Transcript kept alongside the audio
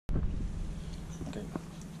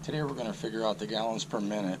Today we're going to figure out the gallons per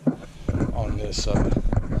minute on this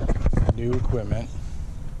new equipment.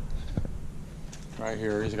 Right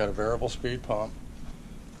here, he's got a variable speed pump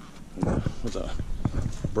with a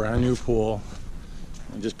brand new pool.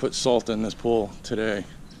 I just put salt in this pool today,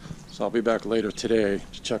 so I'll be back later today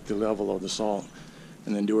to check the level of the salt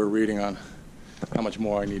and then do a reading on how much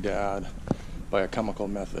more I need to add by a chemical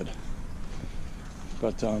method.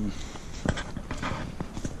 But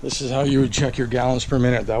this is how you would check your gallons per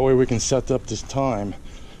minute. That way we can set up this time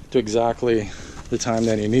to exactly the time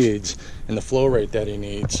that he needs and the flow rate that he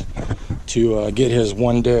needs to get his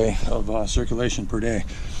 1 day of circulation per day.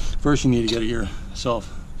 First, you need to get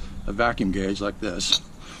yourself a vacuum gauge like this.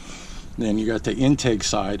 Then you got the intake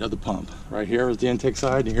side of the pump. Right here is the intake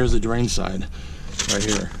side, and here's the drain side right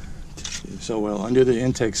here. So we'll undo the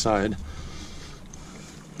intake side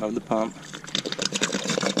of the pump,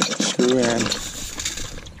 screw in,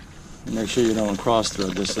 and make sure you don't cross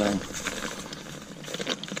thread this thing.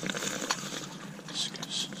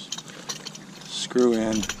 Screw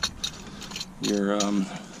in your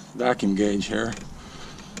vacuum gauge here,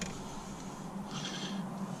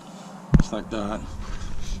 just like that.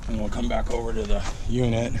 And we'll come back over to the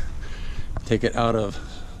unit, take it out of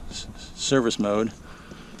service mode.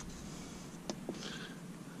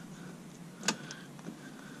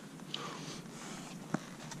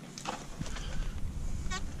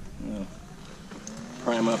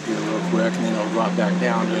 Prime up here real quick, and then it'll drop back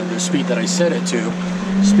down to the speed that I set it to.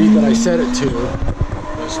 The speed that I set it to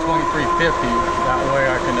was 2350. That way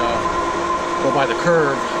I can go by the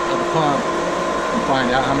curve of the pump and find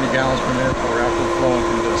out how many gallons per minute we're actually flowing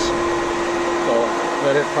through this. So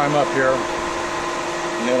let it prime up here,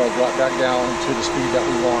 and then it'll drop back down to the speed that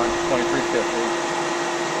we want, 2350.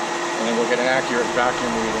 And then we'll get an accurate vacuum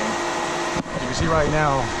reading. You can see right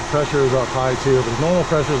now, the pressure is up high too, but the normal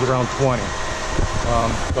pressure is around 20.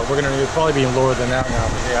 But we're going to probably be lower than that now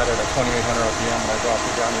because they added a 2800 RPM and I dropped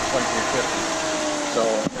it down to 2350. So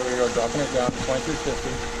here we go, dropping it down to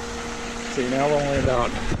 2350. See, now we're only about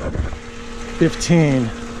 15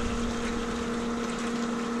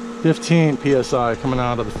 PSI coming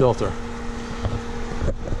out of the filter.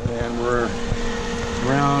 And we're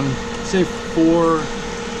around, say 4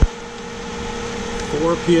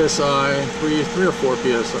 PSI, 3 or 4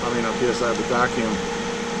 PSI, I mean not PSI, but vacuum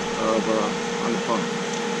of on the pump.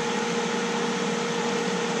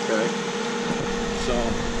 Okay, so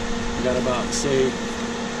we got about say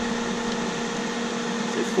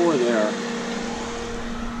 4 there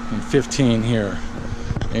and 15 here.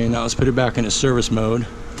 And now let's put it back into service mode.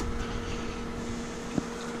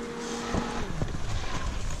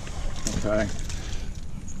 Okay,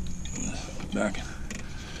 back,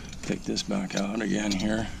 take this back out again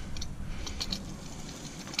here.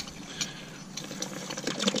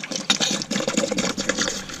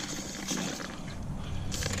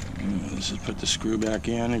 Let's just put the screw back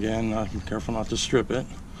in again, be careful not to strip it.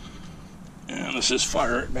 And let's just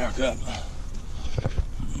fire it back up.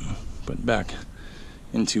 Put back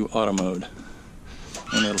into auto mode.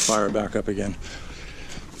 And it'll fire it back up again.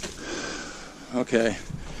 Okay.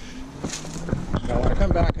 Now when I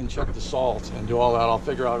come back and check the salt and do all that, I'll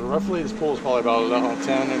figure out roughly this pool is probably about 10.5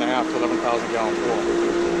 to 11,000 gallon pool.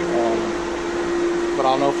 But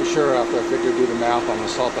I'll know for sure after I do the math on the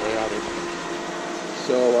salt that I added.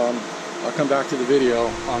 So I'll come back to the video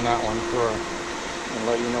on that one and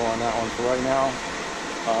let you know on that one. For right now,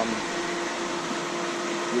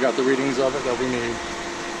 we got the readings of it that we need,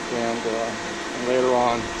 and later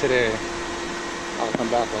on today, I'll come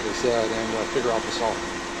back, like I said, and figure out the salt.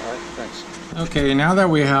 All right, thanks. Okay, now that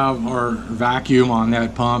we have our vacuum on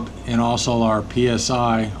that pump and also our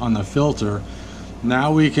PSI on the filter,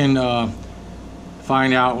 now we can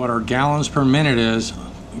find out what our gallons per minute is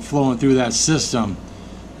flowing through that system.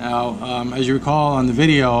 Now, as you recall on the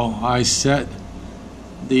video, I set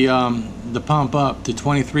the pump up to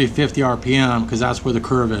 2350 RPM because that's where the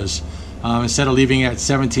curve is. Instead of leaving it at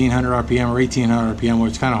 1700 RPM or 1800 RPM, where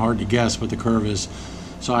it's kind of hard to guess what the curve is.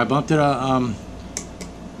 So I bumped it up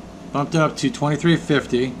to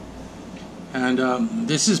 2350, and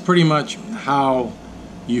this is pretty much how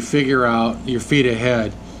you figure out your feet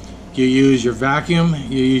ahead. You use your vacuum.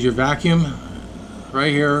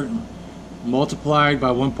 Right here, multiplied by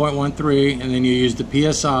 1.13, and then you use the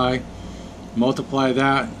PSI, multiply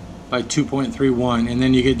that by 2.31, and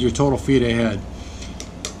then you get your total feet ahead.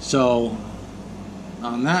 So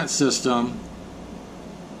on that system,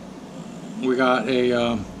 we got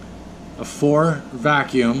a 4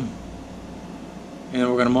 vacuum, and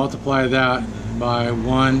we're going to multiply that by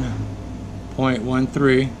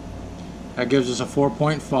 1.13. That gives us a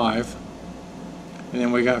 4.5. And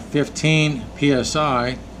then we got 15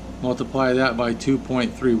 PSI, multiply that by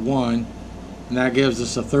 2.31, and that gives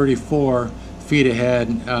us a 34 feet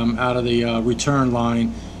ahead out of the return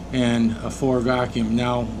line and a 4 vacuum.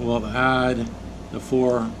 Now we'll add the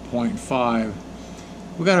 4.5.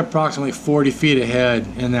 We got approximately 40 feet ahead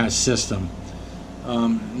in that system.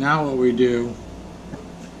 Now what we do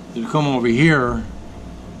is come over here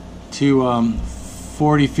to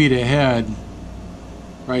 40 feet ahead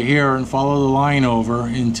right here and follow the line over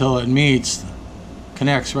until it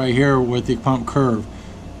connects right here with the pump curve.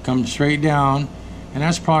 Come straight down, and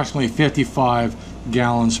that's approximately 55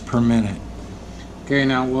 gallons per minute. Okay,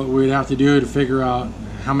 now what we'd have to do to figure out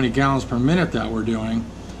how many gallons per minute that we're doing,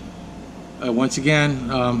 once again,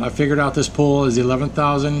 I figured out this pool is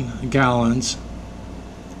 11,000 gallons.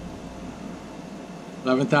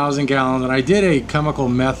 11,000 gallons, and I did a chemical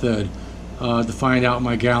method to find out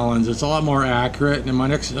my gallons. It's a lot more accurate. In my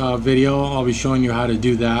next video, I'll be showing you how to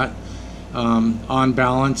do that. On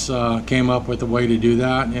Balance came up with a way to do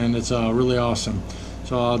that, and it's really awesome.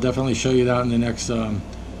 So I'll definitely show you that in the next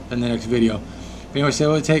video. Anyway,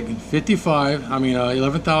 so we'll take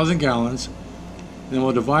 11,000 gallons, and then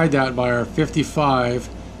we'll divide that by our 55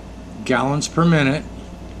 gallons per minute,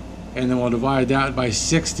 and then we'll divide that by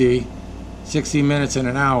 60 minutes in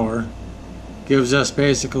an hour. Gives us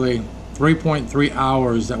basically 3.3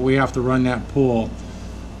 hours that we have to run that pool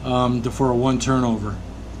for a 1 turnover.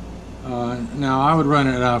 Now I would run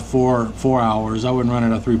it at 4 hours. I wouldn't run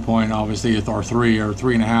it at 3 point, obviously, or 3 or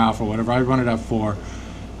 3.5 or whatever. I'd run it at 4,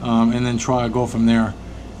 and then go from there.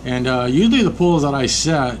 And usually the pools that I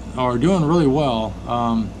set are doing really well.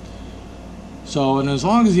 And as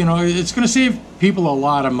long as, you know, it's going to save people a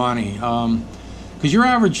lot of money. Because your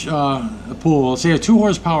average pool, say a 2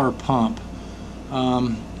 horsepower pump,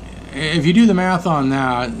 if you do the math on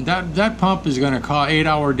that pump is going to cost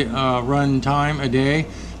 8-hour run time a day.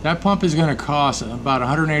 That pump is going to cost about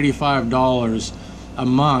 $185 a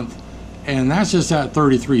month, and that's just at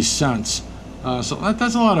 33 cents. So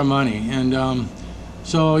that's a lot of money, and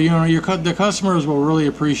so, you know, the customers will really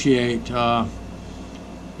appreciate saving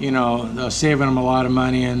them a lot of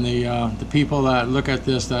money, and the people that look at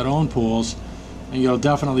this that own pools, and you'll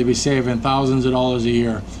definitely be saving thousands of dollars a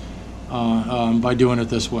year by doing it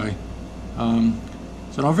this way.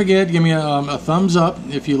 So don't forget, give me a thumbs up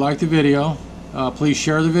if you like the video. Please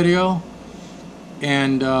share the video,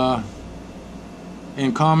 and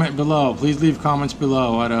comment below. Please leave comments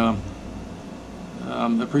below. I'd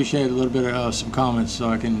appreciate a little bit of some comments so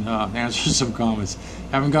I can answer some comments.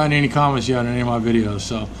 Haven't gotten any comments yet on any of my videos.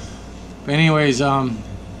 So, but anyways,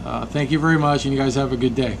 thank you very much, and you guys have a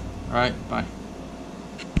good day. All right, bye.